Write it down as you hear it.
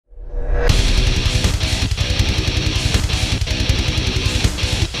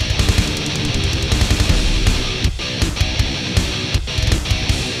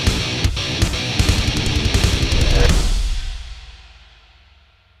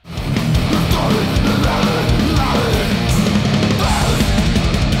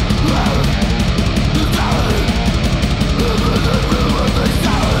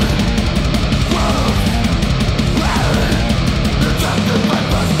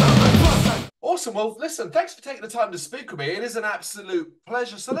Awesome. Well, listen, thanks for taking the time to speak with me. It is an absolute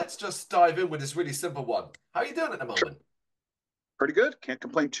pleasure. So let's just dive in with this really simple one. How are you doing at the moment? Pretty good. Can't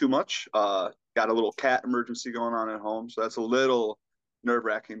complain too much. Got a little cat emergency going on at home, so that's a little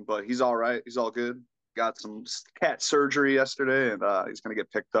nerve-wracking, but he's all right. He's all good. Got some cat surgery yesterday, and he's going to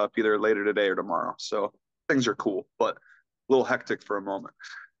get picked up either later today or tomorrow. So things are cool, but a little hectic for a moment.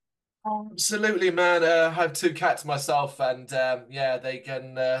 Absolutely, man. I have two cats myself, and yeah, they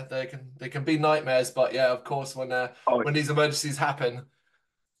can be nightmares. But yeah, of course, Oh, when these emergencies happen.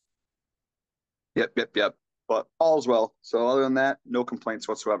 yep, yep, yep. But all's well. So other than that, no complaints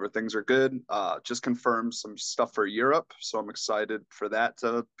whatsoever. Things are good. Just confirmed some stuff for Europe, so I'm excited for that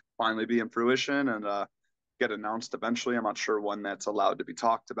to finally be in fruition and get announced eventually. I'm not sure when that's allowed to be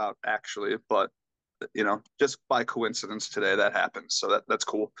talked about actually, but just by coincidence today that happened. So that's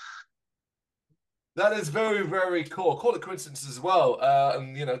cool. That is very, very cool. Call it coincidence as well.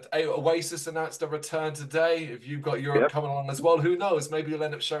 And Oasis announced a return today. If you've got Europe Yep. coming along as well, who knows? Maybe you'll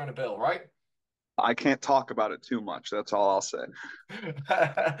end up sharing a bill, right? I can't talk about it too much. That's all I'll say.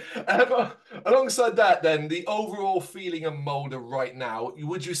 Alongside that, then the overall feeling of Molder right now,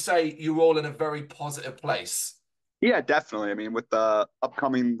 would you say you're all in a very positive place? Yeah, definitely. I mean, with the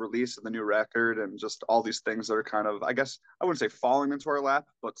upcoming release of the new record and just all these things that are kind of, I guess, I wouldn't say falling into our lap,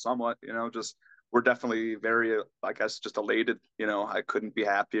 but somewhat, just we're definitely very, I guess, just elated. I couldn't be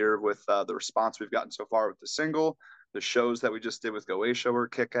happier with the response we've gotten so far with the single. The shows that we just did with Goetia were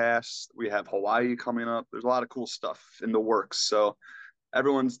kick ass. We have Hawaii coming up. There's a lot of cool stuff in the works. So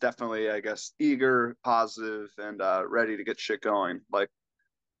everyone's definitely, I guess, eager, positive, and ready to get shit going. Like,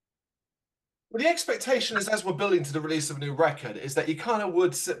 Well, the expectation is, as we're building to the release of a new record, is that you kind of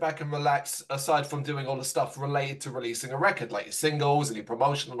would sit back and relax, aside from doing all the stuff related to releasing a record, like your singles and your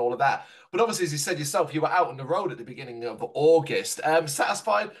promotion and all of that. But obviously, as you said yourself, you were out on the road at the beginning of August.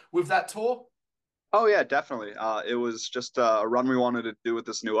 Satisfied with that tour? oh yeah, definitely. It was just a run we wanted to do with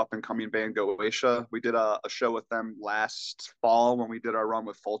this new up and coming band Goetia. We did a show with them last fall when we did our run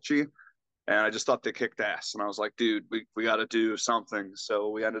with Fulci, and I just thought they kicked ass. And I was like, dude, we got to do something. So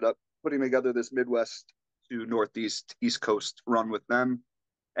we ended up putting together this Midwest to Northeast East Coast run with them,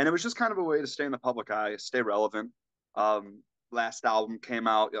 and it was just kind of a way to stay in the public eye, stay relevant. Last album came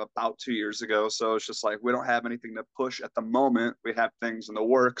out about 2 years ago, so it's just like we don't have anything to push at the moment. We have things in the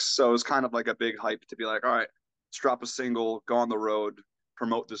works, so it's kind of like a big hype to be like, all right, let's drop a single, go on the road,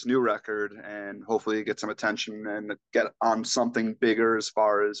 promote this new record, and hopefully get some attention and get on something bigger as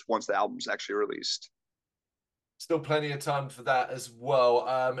far as once the album's actually released. Still plenty of time for that as well.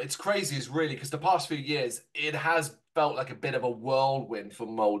 It's crazy, is really, because the past few years it has felt like a bit of a whirlwind for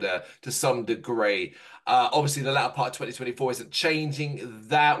Mulder to some degree. Obviously, the latter part of 2024 isn't changing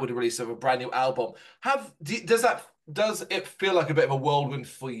that with the release of a brand new album. Does it feel like a bit of a whirlwind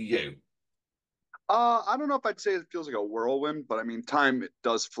for you? I don't know if I'd say it feels like a whirlwind, but I mean, time it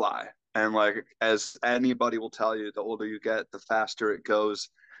does fly. And like as anybody will tell you, the older you get, the faster it goes.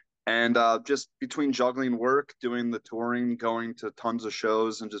 And just between juggling work, doing the touring, going to tons of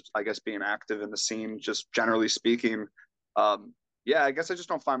shows, and just I guess being active in the scene, just generally speaking, yeah, I guess I just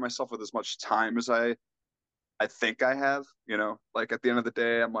don't find myself with as much time as I think I have. Like at the end of the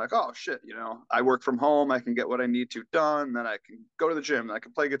day, I'm like, oh shit, I work from home, I can get what I need to done, then I can go to the gym, I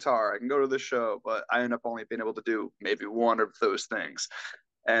can play guitar, I can go to the show, but I end up only being able to do maybe one of those things.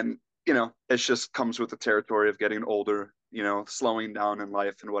 And it just comes with the territory of getting older, slowing down in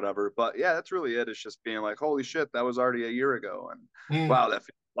life and whatever. But yeah, that's really it. It's just being like, holy shit, that was already a year ago, and Mm. wow, that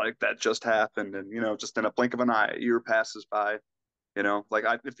feels like that just happened. And just in a blink of an eye, a year passes by. Like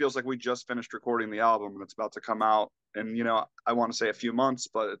it feels like we just finished recording the album and it's about to come out. And I want to say a few months,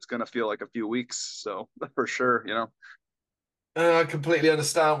 but it's gonna feel like a few weeks. So for sure. I completely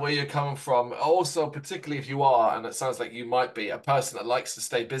understand where you're coming from. Also, particularly if you are, and it sounds like you might be, a person that likes to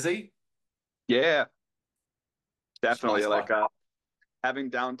stay busy. Yeah, It's a definitely. nice Like life. having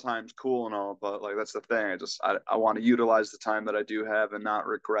downtime's cool and all, but like that's the thing. I want to utilize the time that I do have and not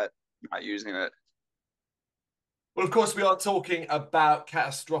regret not using it. Well, of course, we are talking about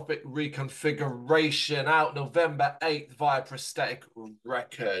Catastrophic Reconfiguration out November 8th via Prosthetic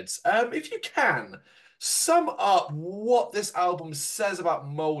Records. If you can, sum up what this album says about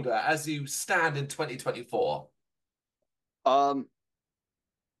Mulder as you stand in 2024. Um,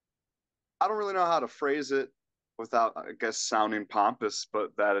 I don't really know how to phrase it without, I guess, sounding pompous, but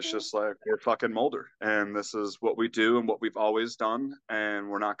that it's just like we're fucking Mulder, and this is what we do and what we've always done, and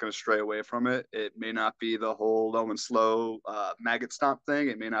we're not going to stray away from it. It may not be the whole low and slow maggot stomp thing.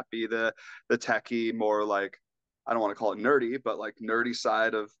 It may not be the techie, more like I don't want to call it nerdy, but like nerdy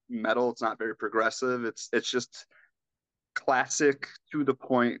side of metal. It's not very progressive. It's just classic, to the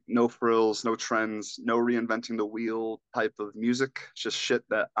point, no frills, no trends, no reinventing the wheel type of music. Just shit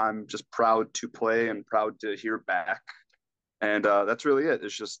that I'm just proud to play and proud to hear back. And that's really it.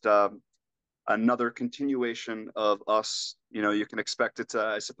 It's just another continuation of us. You know, you can expect it to,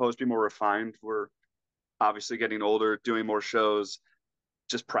 I suppose, be more refined. We're obviously getting older, doing more shows,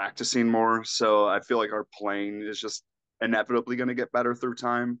 just practicing more. So I feel like our playing is just inevitably going to get better through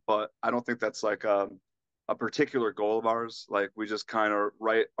time. But I don't think that's like a particular goal of ours. Like we just kind of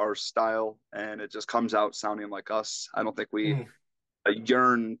write our style and it just comes out sounding like us. I don't think we Mm.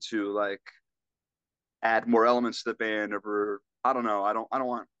 yearn to like add more elements to the band or I don't know. I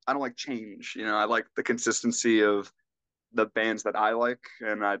don't like change. You know, I like the consistency of the bands that I like,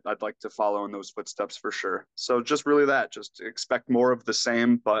 and I'd like to follow in those footsteps for sure. So just really that, just expect more of the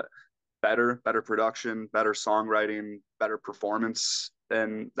same, but better production, better songwriting, better performance,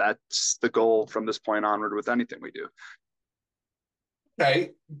 and that's the goal from this point onward with anything we do.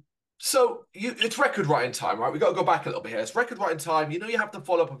 Okay. So it's record writing time, right? We got to go back a little bit here. It's record writing time. You know, you have to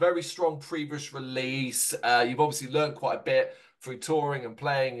follow up a very strong previous release. You've obviously learned quite a bit through touring and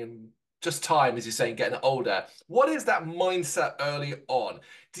playing and just time, as you're saying, getting older. What is that mindset early on?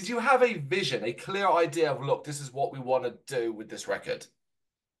 Did you have a vision, a clear idea of, look, this is what we want to do with this record?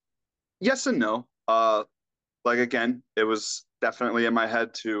 Yes and no. Like again, it was definitely in my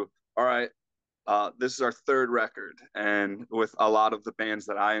head to, all right, this is our third record, and with a lot of the bands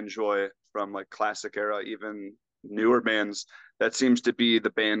that I enjoy from like classic era, even newer bands, that seems to be the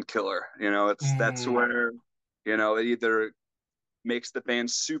band killer. You know, it's that's Mm, where it either makes the band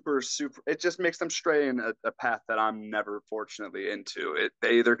super. It just makes them stray in a path that I'm never fortunately into.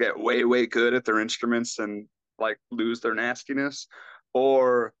 They either get way good at their instruments and like lose their nastiness,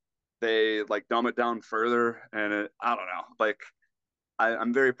 or they like dumb it down further. And I don't know, like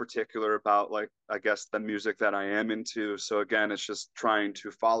I'm very particular about like I guess the music that I am into. So again, it's just trying to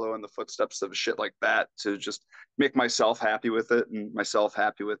follow in the footsteps of shit like that to just make myself happy with it and myself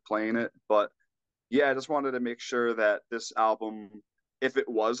happy with playing it. But yeah, I just wanted to make sure that this album, if it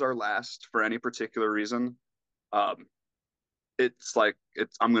was our last for any particular reason, um, it's like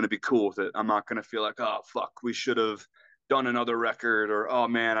I'm gonna be cool with it. I'm not gonna feel like, oh fuck, we should have done another record, or oh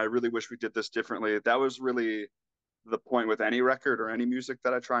man, I really wish we did this differently. That was really the point with any record or any music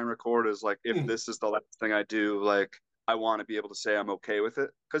that I try and record is like if mm. this is the last thing I do, like I want to be able to say I'm okay with it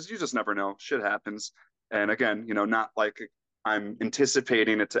because you just never know. Shit happens. And again, not like I'm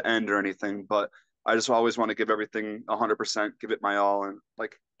anticipating it to end or anything, but I just always want to give everything 100%, give it my all. And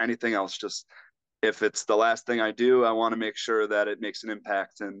like anything else, just if it's the last thing I do, I want to make sure that it makes an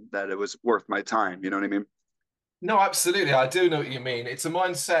impact and that it was worth my time. You know what I mean? No, absolutely. I do know what you mean. It's a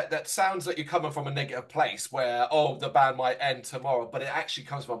mindset that sounds like you're coming from a negative place where, oh, the band might end tomorrow, but it actually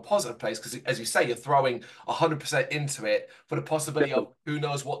comes from a positive place because, as you say, you're throwing 100% into it for the possibility Yeah, of who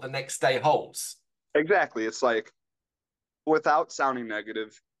knows what the next day holds. exactly. It's like without sounding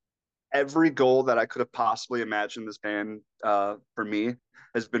negative, every goal that I could have possibly imagined this band for me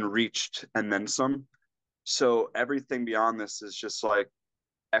has been reached and then some. So everything beyond this is just like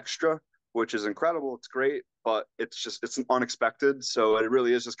extra, which is incredible. It's great, but it's unexpected. So it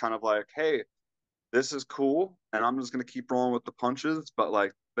really is just kind of like, hey, this is cool, and I'm just gonna keep rolling with the punches. But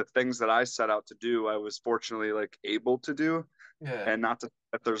like the things that I set out to do, I was fortunately like able to do, Yeah. and not to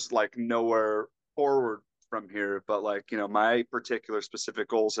that there's like nowhere forward from here, but like my particular specific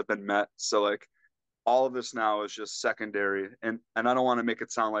goals have been met. So like all of this now is just secondary, and I don't want to make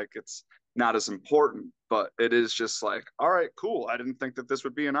it sound like it's not as important, but it is just like, all right, cool, I didn't think that this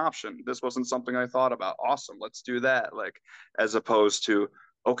would be an option, this wasn't something I thought about, awesome, let's do that. Like as opposed to,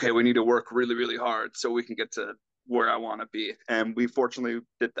 okay, we need to work really hard so we can get to where I want to be, and we fortunately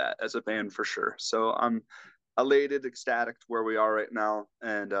did that as a band for sure. So I'm elated, ecstatic to where we are right now,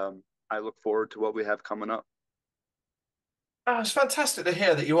 and I look forward to what we have coming up. Oh, it's fantastic to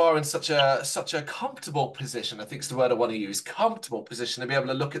hear that you are in such a comfortable position. I think it's the word I want to use, comfortable position to be able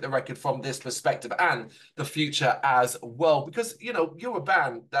to look at the record from this perspective and the future as well. Because you're a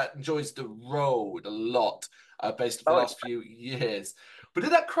band that enjoys the road a lot, based on the Oh, last few years. But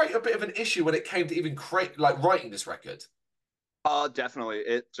did that create a bit of an issue when it came to even create like writing this record? definitely.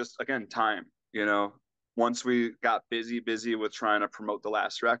 It just again time. Once we got busy with trying to promote the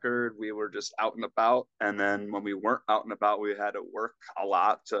last record, we were just out and about. And then when we weren't out and about, we had to work a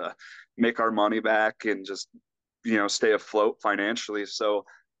lot to make our money back and just stay afloat financially. So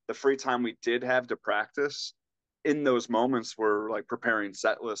the free time we did have to practice in those moments were like preparing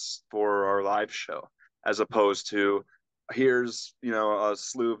set lists for our live show, as opposed to here's a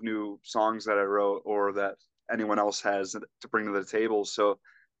slew of new songs that I wrote or that anyone else has to bring to the table. So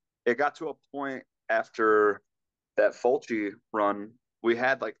it got to a point after that Fulci run, we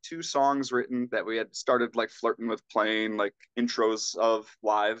had like two songs written that we had started like flirting with playing like intros of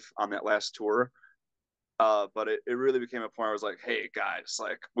live on that last tour. But it really became a point where I was like, hey guys,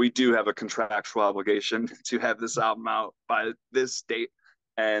 like we do have a contractual obligation to have this album out by this date.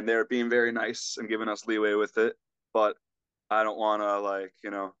 And they're being very nice and giving us leeway with it. But I don't want to like,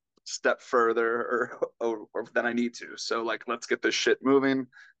 step further or than I need to. So like, let's get this shit moving.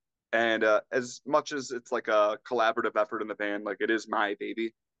 And as much as it's like a collaborative effort in the band, like it is my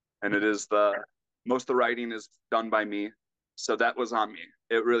baby, and it is the most of the writing is done by me. So that was on me.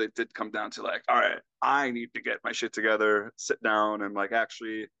 It really did come down to like, all right, I need to get my shit together, sit down, and like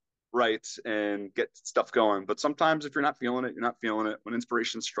actually write and get stuff going. But sometimes if you're not feeling it, you're not feeling it. When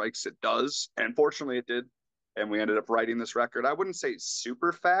inspiration strikes, it does. And fortunately, it did. And we ended up writing this record. I wouldn't say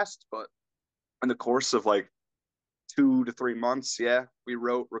super fast, but in the course of like 2 to 3 months, yeah, we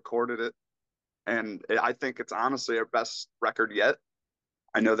wrote, recorded it, and I think it's honestly our best record yet.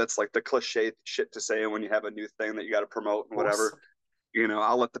 I know that's like the cliche shit to say when you have a new thing that you got to promote and Course. whatever.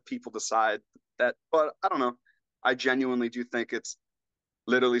 I'll let the people decide that, but I don't know. I genuinely do think it's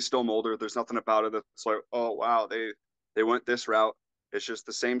literally still Mulder. There's nothing about it that's like, oh wow, they went this route. It's just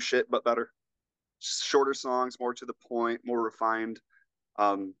the same shit but better. Shorter songs, more to the point, more refined.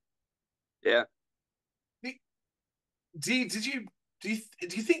 Um, yeah, Do you, did you do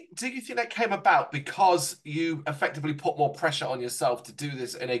you think that came about because you effectively put more pressure on yourself to do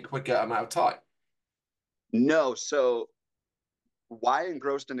this in a quicker amount of time? no. So why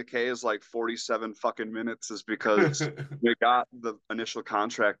Engrossed in Decay is like 47 fucking minutes is because we got the initial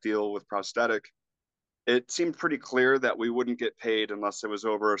contract deal with Prosthetic. It seemed pretty clear that we wouldn't get paid unless it was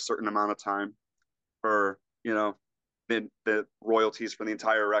over a certain amount of time for, the royalties for the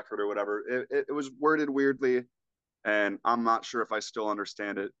entire record or whatever. It was worded weirdly, and I'm not sure if I still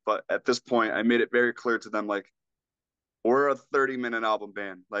understand it. But at this point, I made it very clear to them, like, we're a 30-minute album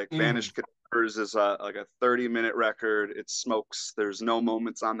band. Like Mm. Vanished Cadavers is like a 30-minute record. It smokes. There's no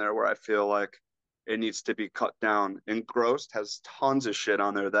moments on there where I feel like it needs to be cut down. Engrossed has tons of shit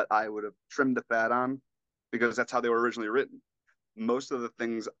on there that I would have trimmed the fat on because that's how they were originally written. Most of the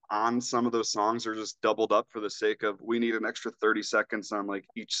things on some of those songs are just doubled up for the sake of we need an extra 30 seconds on like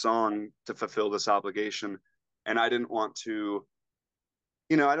each song to fulfill this obligation. And I didn't want to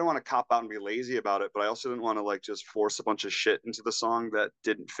I didn't want to cop out and be lazy about it, but I also didn't want to like just force a bunch of shit into the song that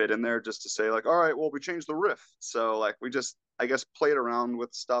didn't fit in there just to say like, all right, well, we changed the riff. So like we just, I guess, played around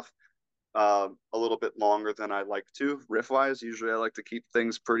with stuff a little bit longer than I like to riff wise. Usually I like to keep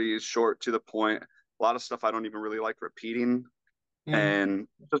things pretty short to the point. A lot of stuff I don't even really like repeating, Mm. and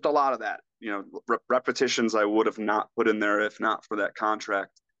just a lot of that, repetitions I would have not put in there if not for that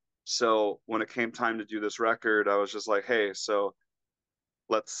contract. So when it came time to do this record, I was just like, hey, so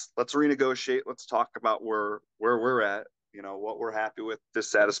let's renegotiate. Let's talk about where we're at, what we're happy with,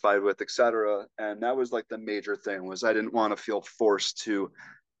 dissatisfied with, etc. And that was like the major thing was I didn't want to feel forced to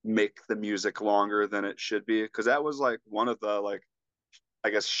make the music longer than it should be because that was like one of the like I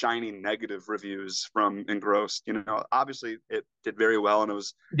guess shining negative reviews from Engrossed. Obviously it did very well and it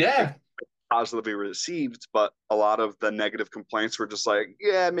was Yeah. positively received, but a lot of the negative complaints were just like,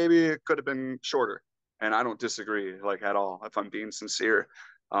 yeah, maybe it could have been shorter. And I don't disagree like at all, if I'm being sincere.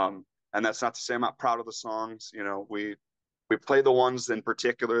 And that's not to say I'm not proud of the songs. We play the ones in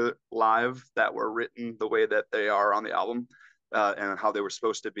particular live that were written the way that they are on the album and how they were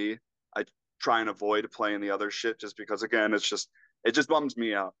supposed to be. I try and avoid playing the other shit just because again, it just bums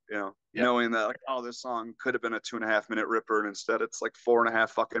me out, Yep. knowing that like, oh, this song could have been a 2.5 minute ripper, and instead it's like 4.5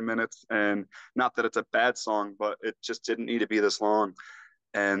 fucking minutes. And not that it's a bad song, but it just didn't need to be this long.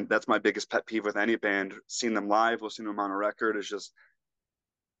 And that's my biggest pet peeve with any band. Seeing them live, listening to them on a record is just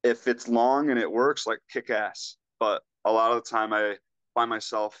if it's long and it works, like kick ass. But a lot of the time, I find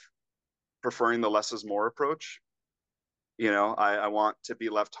myself preferring the less is more approach. I want to be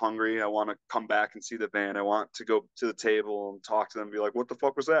left hungry. I want to come back and see the band. I want to go to the table and talk to them and be like, what the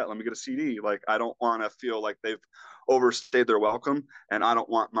fuck was that? Let me get a CD. Like, I don't want to feel like they've overstayed their welcome. And I don't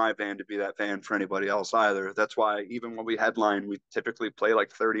want my band to be that band for anybody else either. That's why even when we headline, we typically play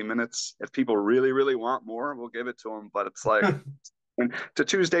like 30 minutes. If people really, really want more, we'll give it to them. But it's like, to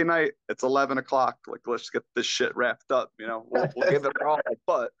Tuesday night, it's 11 o'clock. Like, let's get this shit wrapped up. We'll give it all.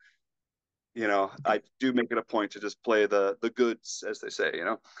 But I do make it a point to just play the goods, as they say.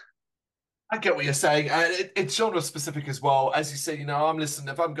 I get what you're saying. It's genre specific as well. As you said, I'm listening.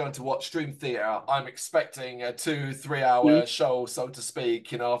 If I'm going to watch Stream Theatre, I'm expecting a 2, 3 hour show, so to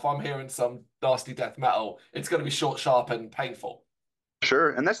speak. If I'm hearing some nasty death metal, it's going to be short, sharp, and painful.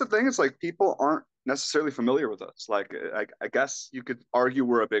 Sure. And that's the thing. It's like people aren't necessarily familiar with us. Like, I guess you could argue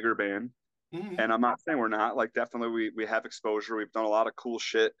we're a bigger band. Mhm. And I'm not saying we're not. Like, definitely, we have exposure. We've done a lot of cool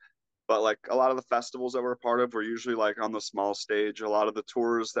shit. But like a lot of the festivals that we're a part of, we're usually like on the small stage. A lot of the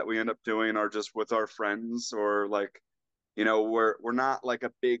tours that we end up doing are just with our friends, or like, we're not like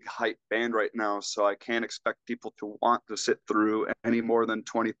a big hype band right now, so I can't expect people to want to sit through any more than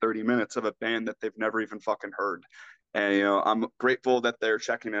 20, 30 minutes of a band that they've never even fucking heard. And I'm grateful that they're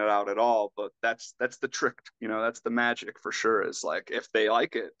checking it out at all, but that's the trick. That's the magic for sure, is like, if they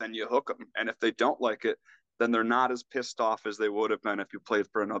like it, then you hook them, and if they don't like it, then they're not as pissed off as they would have been if you played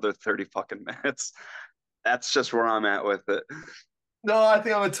for another 30 fucking minutes. That's just where I'm at with it. No, I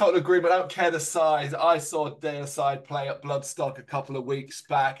think I'm in total agreement. I don't care the size. I saw Deicide play at Bloodstock a couple of weeks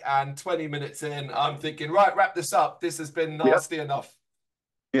back, and 20 minutes in, I'm thinking, right, wrap this up. This has been Yep. nasty enough.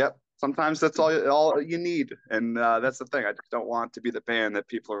 Yep. Sometimes that's all you need, and that's the thing. I just don't want to be the band that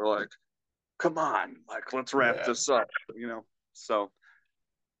people are like, "Come on, like let's wrap Yeah. this up," So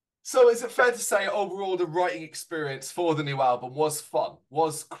So is it fair to say overall the writing experience for the new album was fun,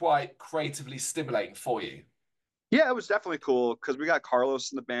 was quite creatively stimulating for you? yeah, it was definitely cool because we got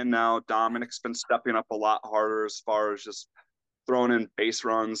Carlos in the band now. Dominic's been stepping up a lot harder as far as just throwing in bass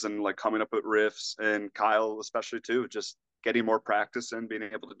runs and like coming up with riffs, and Kyle especially too, just getting more practice and being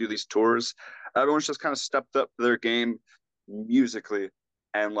able to do these tours. Everyone's just kind of stepped up their game musically,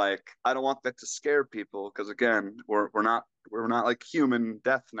 and like I don't want that to scare people, because again, we're not like human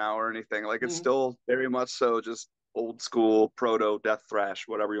death now or anything. Like, it's Mhm. still very much so just old school proto death thrash,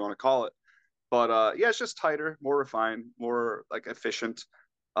 whatever you want to call it. But yeah, it's just tighter, more refined, more like efficient.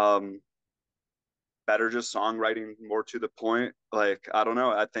 Um, Better just songwriting, more to the point. Like, I don't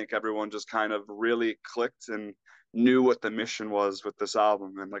know. I think everyone just kind of really clicked and knew what the mission was with this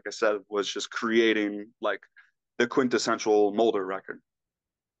album. And like I said, was just creating like the quintessential Mulder record.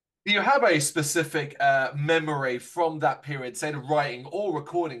 Do you have a specific memory from that period, say the writing or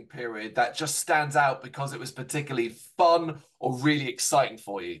recording period, that just stands out because it was particularly fun or really exciting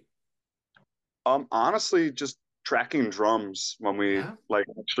for you? Honestly, just tracking drums when we Yeah. like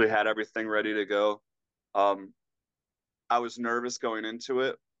actually had everything ready to go. Um, I was nervous going into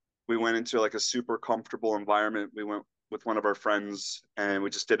it. We went into like a super comfortable environment. We went with one of our friends and we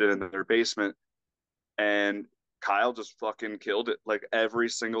just did it in their basement. And Kyle just fucking killed it. Like, every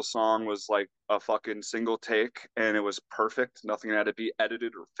single song was like a fucking single take, and it was perfect. Nothing had to be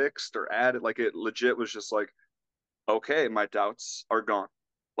edited or fixed or added. Like, it legit was just like, okay, my doubts are gone.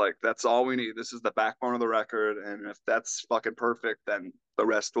 Like, that's all we need. This is the backbone of the record, and if that's fucking perfect, then the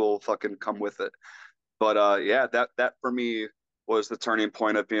rest will fucking come with it. But yeah, that for me was the turning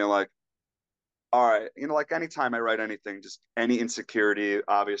point of being like, all right, like anytime I write anything, just any insecurity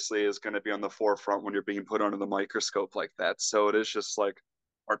obviously is going to be on the forefront when you're being put under the microscope like that. So it is just like,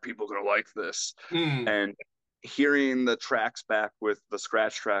 are people going to like this? Mm, And hearing the tracks back with the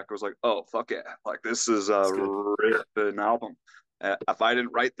scratch track, I was like, oh, fuck yeah. Like, this is a that's good. ripping album. If I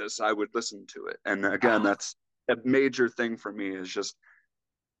didn't write this, I would listen to it. And again, Ah, that's a major thing for me, is just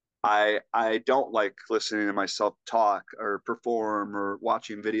I don't like listening to myself talk or perform or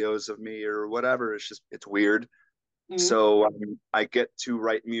watching videos of me or whatever. It's weird. mm. So I get to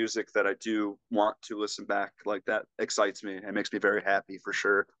write music that I do want to listen back. Like, that excites me. It makes me very happy for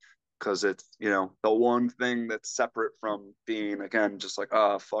sure. Because it's, the one thing that's separate from being, again, just like,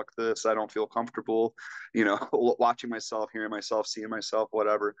 oh, fuck this. I don't feel comfortable, watching myself, hearing myself, seeing myself,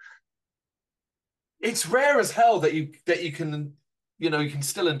 whatever. It's rare as hell that you can you can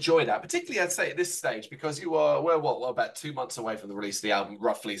still enjoy that, particularly I'd say at this stage because we're about 2 months away from the release of the album,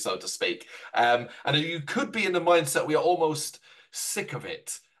 roughly so to speak. And you could be in the mindset we are almost sick of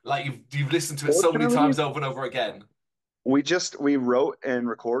it, like you've listened to it so many Fortunately, times over and over again. we wrote and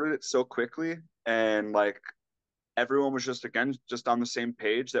recorded it so quickly, and like everyone was just, again, just on the same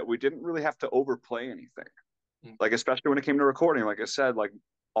page, that we didn't really have to overplay anything. Mm. Like, especially when it came to recording, like I said, like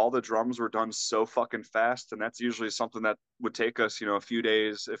all the drums were done so fucking fast, and that's usually something that would take us, a few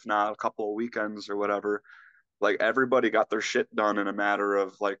days, if not a couple of weekends or whatever. Like, everybody got their shit done in a matter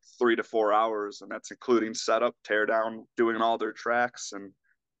of like 3 to 4 hours, and that's including setup, teardown, doing all their tracks. And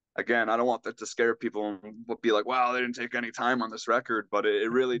again, I don't want that to scare people and be like, wow, they didn't take any time on this record, but it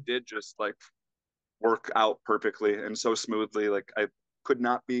really did just like work out perfectly and so smoothly. Like, I could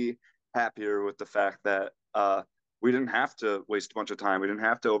not be happier with the fact that we didn't have to waste a bunch of time. We didn't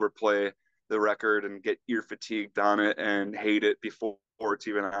have to overplay the record and get ear fatigued on it and hate it before it's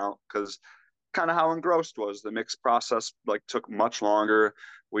even out. Because kind of how Engrossed was, the mix process like took much longer.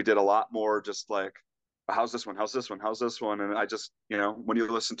 We did a lot more just like, how's this one? How's this one? How's this one? And I just, when you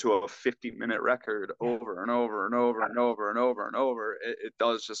listen to a 50-minute record Yeah. over and over and over and over and over and over, it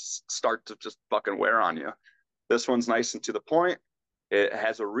does just start to just fucking wear on you. This one's nice and to the point. It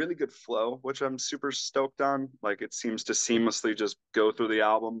has a really good flow, which I'm super stoked on. Like it seems to seamlessly just go through the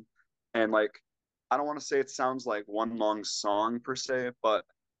album. And like I don't want to say it sounds like one long song per se, but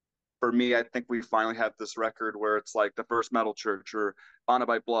for me, I think we finally have this record where it's like the first Metal Church or Bonded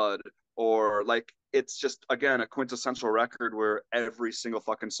by Blood, or like it's just again a quintessential record where every single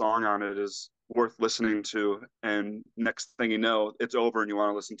fucking song on it is worth listening to, and next thing you know, it's over and you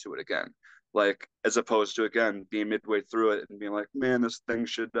want to listen to it again. Like as opposed to again being midway through it and being like, man, this thing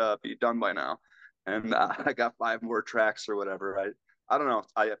should be done by now, and I got five more tracks or whatever. I don't know.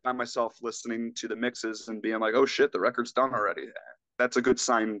 I find myself listening to the mixes and being like, oh shit, the record's done already. That's a good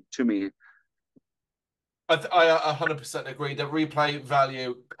sign to me. I 100% agree that replay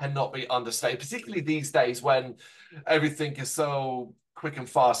value cannot be understated, particularly these days when everything is so quick and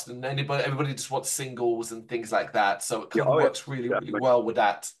fast, and everybody just wants singles and things like that. So it Yeah, kind of oh yeah, works really, really definitely. well with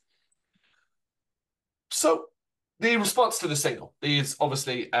that. So the response to the single, these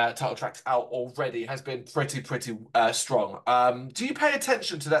obviously title tracks out already, has been pretty strong. Do you pay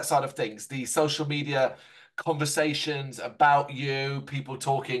attention to that side of things? The social media conversations about you, people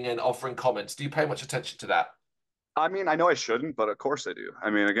talking and offering comments. Do you pay much attention to that? I mean, I know I shouldn't, but of course I do. I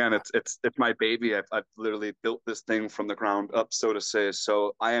mean, again, it's my baby. I've literally built this thing from the ground up, so to say.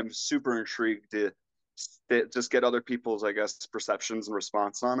 So I am super intrigued to just get other people's, I guess, perceptions and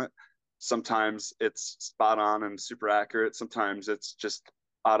response on it. Sometimes it's spot on and super accurate. Sometimes it's just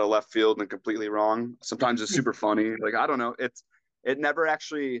out of left field and completely wrong. Sometimes it's super funny. Like I don't know. It never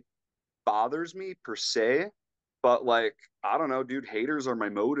actually bothers me per se, but like I don't know, dude. Haters are my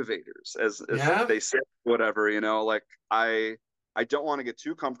motivators, as Yeah. they say, whatever. Like I don't want to get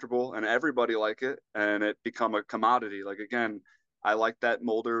too comfortable, and everybody like it, and it become a commodity. Like again, I like that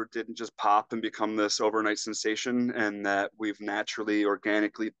Mulder didn't just pop and become this overnight sensation, and that we've naturally,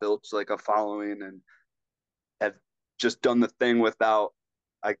 organically built like a following and have just done the thing without,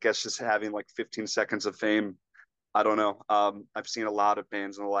 I guess, just having like 15 seconds of fame. I don't know. I've seen a lot of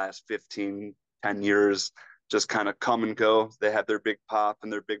bands in the last 15, 10 years just kind of come and go. They had their big pop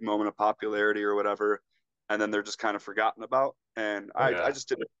and their big moment of popularity or whatever, and then they're just kind of forgotten about. And Oh I yeah. just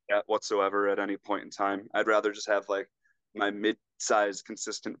didn't get whatsoever at any point in time. I'd rather just have like my mid-sized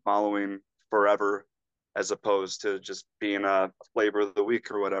consistent following forever as opposed to just being a flavor of the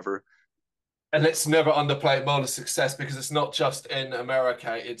week or whatever. And let's never underplay Molar's success because it's not just in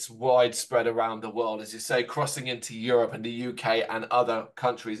America, it's widespread around the world, as you say, crossing into Europe and the UK and other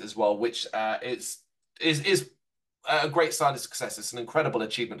countries as well, which is a great sign of success. It's an incredible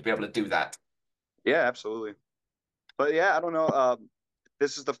achievement to be able to do that. Yeah, absolutely. But yeah, I don't know.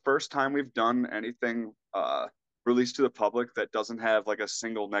 This is the first time we've done anything released to the public that doesn't have like a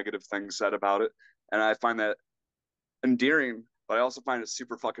single negative thing said about it, and I find that endearing. But I also find it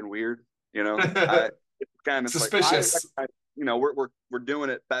super fucking weird. Again, it's like Suspicious. we're doing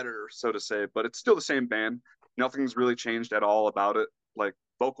it better, so to say, but it's still the same band. Nothing's really changed at all about it. Like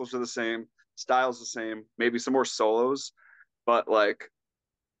vocals are the same, styles the same, maybe some more solos, but like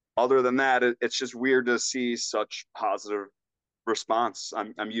other than that, it's just weird to see such positive response.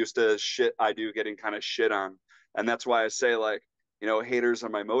 I'm used to shit I do getting kind of shit on, and that's why I say like haters are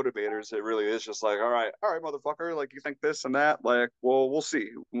my motivators. It really is just like all right, motherfucker. Like you think this and that. Like well, we'll see.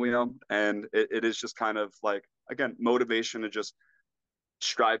 And it is just kind of like again motivation to just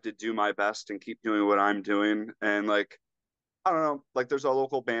strive to do my best and keep doing what I'm doing. And like I don't know, like there's a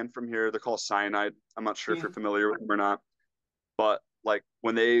local band from here. They're called Cyanide. I'm not sure if you're Mm. familiar with them or not. But like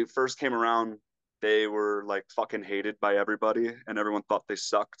when they first came around, they were like fucking hated by everybody and everyone thought they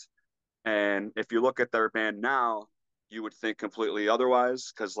sucked. And if you look at their band now, you would think completely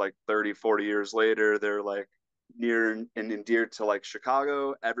otherwise because like 30, 40 years later, they're like near and endeared to like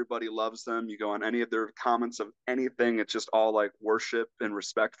Chicago. Everybody loves them. You go on any of their comments of anything, it's just all like worship and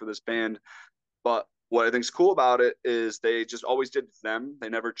respect for this band. But what I think is cool about it is they just always did them. They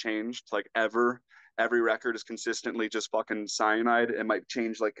never changed, like ever. Every record is consistently just fucking Cyanide. It might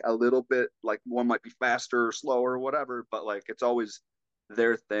change like a little bit, like one might be faster or slower or whatever, but like it's always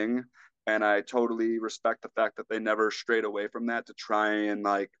their thing. And I totally respect the fact that they never strayed away from that to try and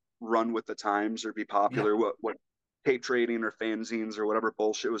like run with the times or be Yeah. popular. What tape trading or fanzines or whatever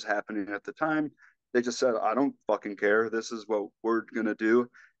bullshit was happening at the time. They just said, I don't fucking care. This is what we're gonna do,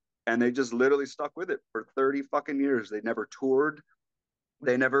 and they just literally stuck with it for 30 fucking years. They never toured.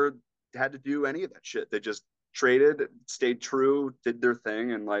 They never had to do any of that shit. They just traded, stayed true, did their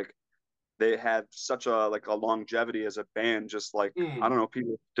thing, and like they had such a like a longevity as a band. Just like I Mm. don't know,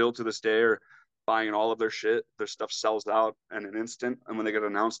 people still to this day are buying all of their shit. Their stuff sells out in an instant, and when they get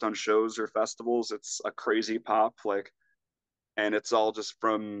announced on shows or festivals, it's a crazy pop. Like, and it's all just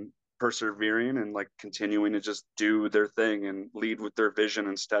from persevering and like continuing to just do their thing and lead with their vision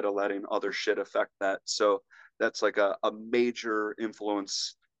instead of letting other shit affect that. So that's like a major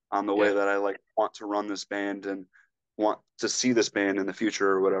influence on the way Yeah. that I like want to run this band and want to see this band in the future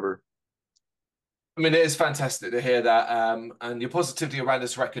or whatever. I mean, it is fantastic to hear that, and your positivity around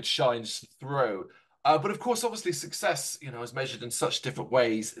this record shines through. But of course, obviously, success, is measured in such different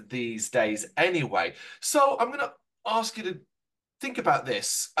ways these days anyway. So I'm going to ask you to think about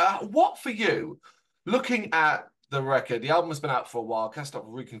this. What for you, looking at the record, the album has been out for a while, Catastrophic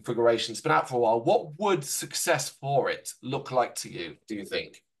Reconfiguration, it's been out for a while. What would success for it look like to you, do you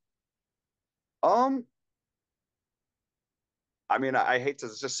think? Um, I mean, I hate to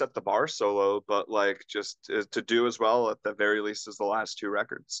just set the bar so low, but like just to do as well at the very least as the last two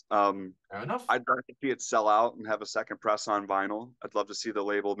records. Fair enough. I'd like to see it sell out and have a second press on vinyl. I'd love to see the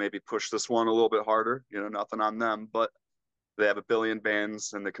label maybe push this one a little bit harder. Nothing on them, but they have a billion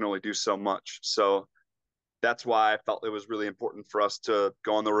bands and they can only do so much. So that's why I felt it was really important for us to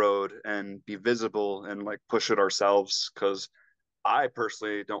go on the road and be visible and like push it ourselves. Because I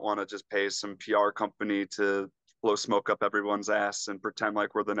personally don't want to just pay some PR company to blow smoke up everyone's ass and pretend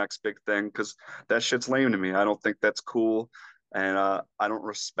like we're the next big thing, because that shit's lame to me. I don't think that's cool. And I don't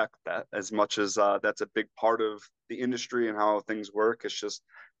respect that as much as that's a big part of the industry and how things work. It's just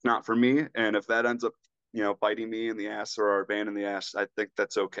not for me. And if that ends up, biting me in the ass or our band in the ass, I think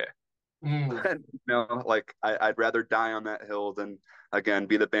that's okay. Mm. Like I'd rather die on that hill than again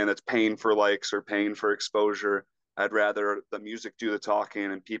be the band that's paying for likes or paying for exposure. I'd rather the music do the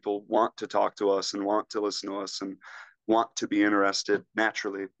talking and people want to talk to us and want to listen to us and want to be interested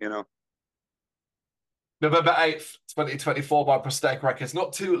naturally. November 8th, 2024 by Prosthetic Records.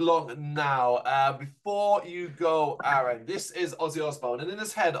 Not too long now. Before you go, Aaren, this is Ozzy Osbourne, and in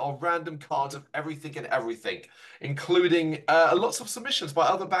his head are random cards of everything and everything, including lots of submissions by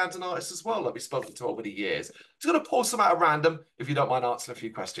other bands and artists as well that we've spoken to over the years. Just going to pull some out at random, if you don't mind answering a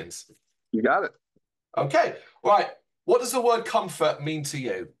few questions. You got it. Okay, right. What does the word comfort mean to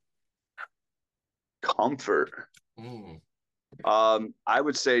you? Comfort. Mm, I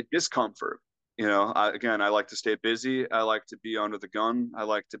would say discomfort. Again, I like to stay busy. I like to be under the gun. I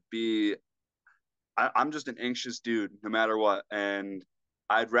like to be. I'm just an anxious dude, no matter what, and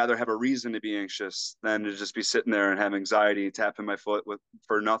I'd rather have a reason to be anxious than to just be sitting there and have anxiety tapping my foot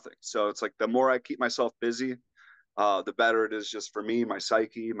for nothing. So it's like the more I keep myself busy, the better it is just for me, my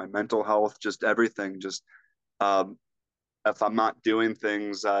psyche, my mental health, just everything. Just um, if I'm not doing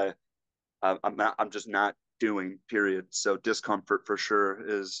things, I'm just not doing. Period. So discomfort for sure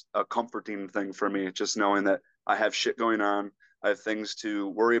is a comforting thing for me. Just knowing that I have shit going on, I have things to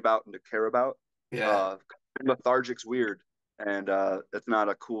worry about and to care about. yeah. Uh, Lethargic's weird, and it's not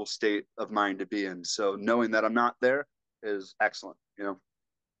a cool state of mind to be in. So knowing that I'm not there is excellent.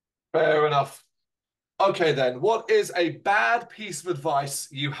 Fair enough. Okay, then. What is a bad piece of advice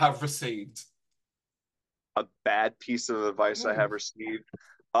you have received? A bad piece of advice I have Mm, received.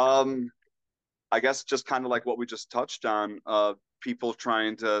 I guess just kind of like what we just touched on, people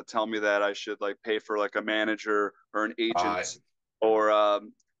trying to tell me that I should like pay for like a manager or an agent right. or a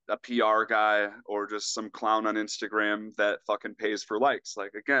PR guy or just some clown on Instagram that fucking pays for likes.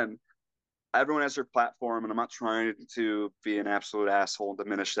 Like again, everyone has their platform, and I'm not trying to be an absolute asshole and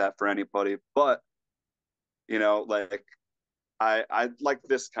diminish that for anybody, but like I like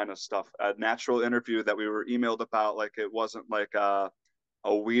this kind of stuff. A natural interview that we were emailed about, like it wasn't like a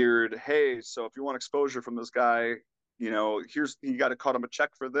weird, hey, so if you want exposure from this guy, here's you got to cut him a check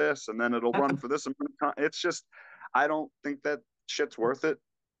for this, and then it'll run for this. It's just, I don't think that shit's worth it.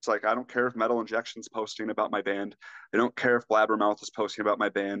 It's like I don't care if Metal Injection's posting about my band. I don't care if Blabbermouth is posting about my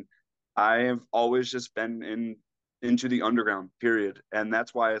band. I have always just been into the underground, period, and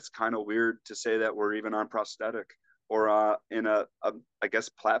that's why it's kind of weird to say that we're even on Prosthetic or in a I guess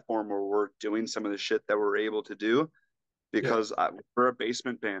platform where we're doing some of the shit that we're able to do Yeah. because we're a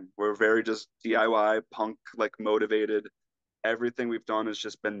basement band. We're very just DIY punk, like motivated. Everything we've done has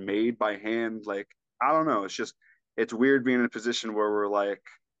just been made by hand. Like, I don't know. It's weird being in a position where we're like,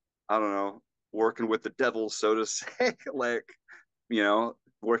 I don't know, working with the devil, so to say, like,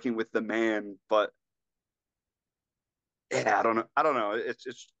 working with the man. But yeah, I don't know. I don't know.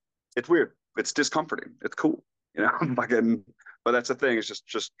 It's weird. It's discomforting. It's cool. Fucking, but that's the thing. It's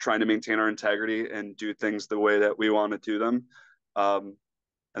just trying to maintain our integrity and do things the way that we want to do them. And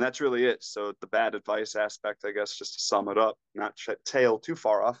that's really it. So the bad advice aspect, I guess, just to sum it up, not tail too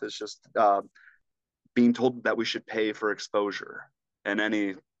far off, is just being told that we should pay for exposure and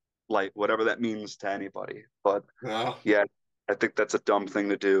any like whatever that means to anybody. But No. yeah, I think that's a dumb thing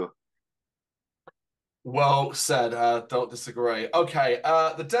to do. Well said. Don't disagree. Okay.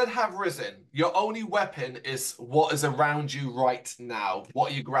 The dead have risen. Your only weapon is what is around you right now.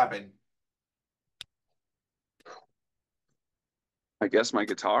 What are you grabbing? I guess my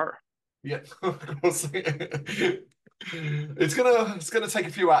guitar. Yeah, of course. It's gonna take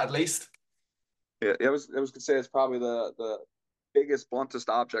a few out at least. Yeah, I was gonna say it's probably the biggest, bluntest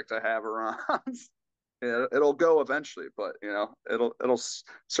object I have around. Yeah, it'll go eventually, but it'll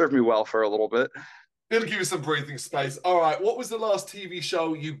serve me well for a little bit. It'll give you some breathing space. All right. What was the last TV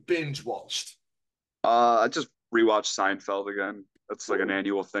show you binge watched? I just rewatched Seinfeld again. That's like an Ooh.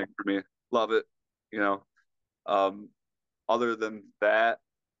 annual thing for me. Love it. You know. Um, Other than that,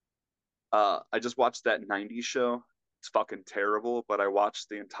 I just watched that '90s show. It's fucking terrible, but I watched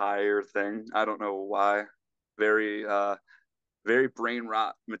the entire thing. I don't know why. Very very brain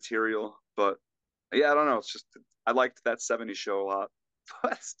rot material, but yeah, I don't know. It's just I liked that '70s show a lot. I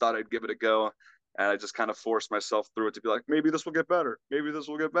just thought I'd give it a go. And I just kind of forced myself through it to be like, maybe this will get better. Maybe this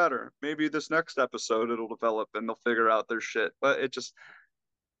will get better. Maybe this next episode it'll develop and they'll figure out their shit. But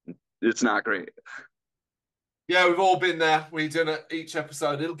it's not great. Yeah, we've all been there. We're doing it each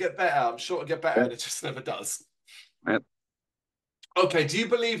episode. It'll get better. I'm sure it'll get better, Yeah. and it just never does. Yeah. Okay, do you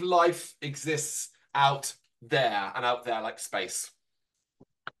believe life exists out there and out there like space?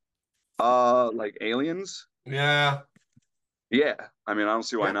 Like aliens? Yeah. Yeah. I mean, I don't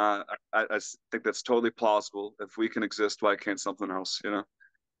see why Yeah. not. I think that's totally plausible. If we can exist, why can't something else,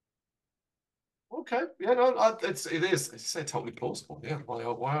 Okay. Yeah, no, it is. As you say, totally plausible. Yeah.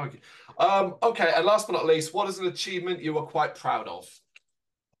 Why argue? Okay, and last but not least, what is an achievement you are quite proud of?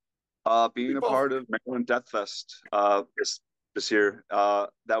 We Being a both. part of Maryland Death Fest this year,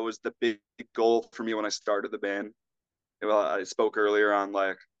 that was the big goal for me when I started the band. Well, I spoke earlier on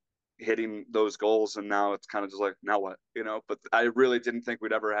like hitting those goals, and now it's kind of just like now what, But I really didn't think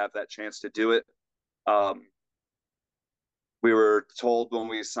we'd ever have that chance to do it. Um, we were told when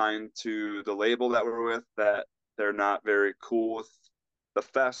we signed to the label that we're with that they're not very cool with the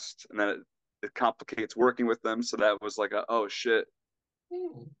fest, and that it complicates working with them. So that was like, oh shit,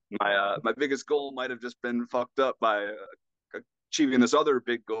 Hmm. my biggest goal might have just been fucked up by achieving this other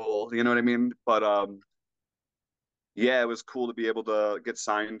big goal. You know what I mean? But yeah, it was cool to be able to get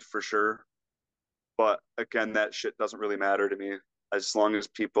signed for sure. But again, that shit doesn't really matter to me as long as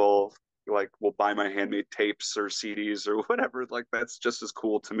people like will buy my handmade tapes or CDs or whatever. Like that's just as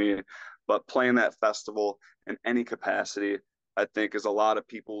cool to me. But playing that festival in any capacity, I think, is a lot of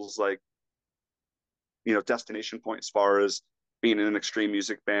people's like destination point as far as being in an extreme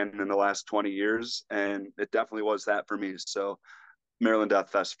music band in the last 20 years, and it definitely was that for me. So Maryland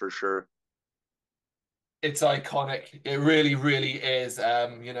Death Fest for sure. It's iconic. It really, really is.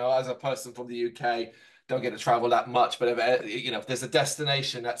 As a person from the UK, don't get to travel that much, but if there's a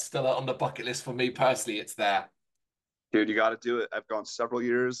destination that's still on the bucket list for me personally, it's there. Dude, you got to do it. I've gone several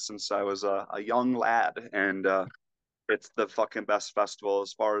years since I was a young lad, and it's the fucking best festival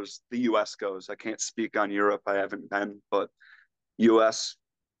as far as the US goes. I can't speak on Europe. I haven't been, but US,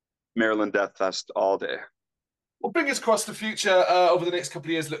 Maryland Death Fest all day. Well, fingers crossed the future over the next couple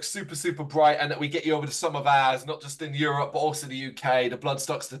of years looks super, super bright and that we get you over to some of ours, not just in Europe, but also the UK, the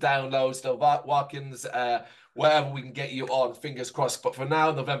Bloodstocks, the Downloads, the Watkins, wherever we can get you on, fingers crossed. But for now,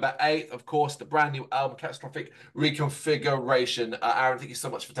 November 8th, of course, the brand new album, Catastrophic Reconfiguration. Aaron, thank you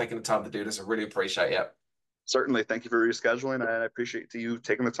so much for taking the time to do this. I really appreciate it. Certainly. Thank you for rescheduling, and I appreciate you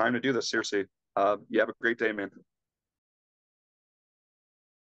taking the time to do this. Seriously. You have a great day, man.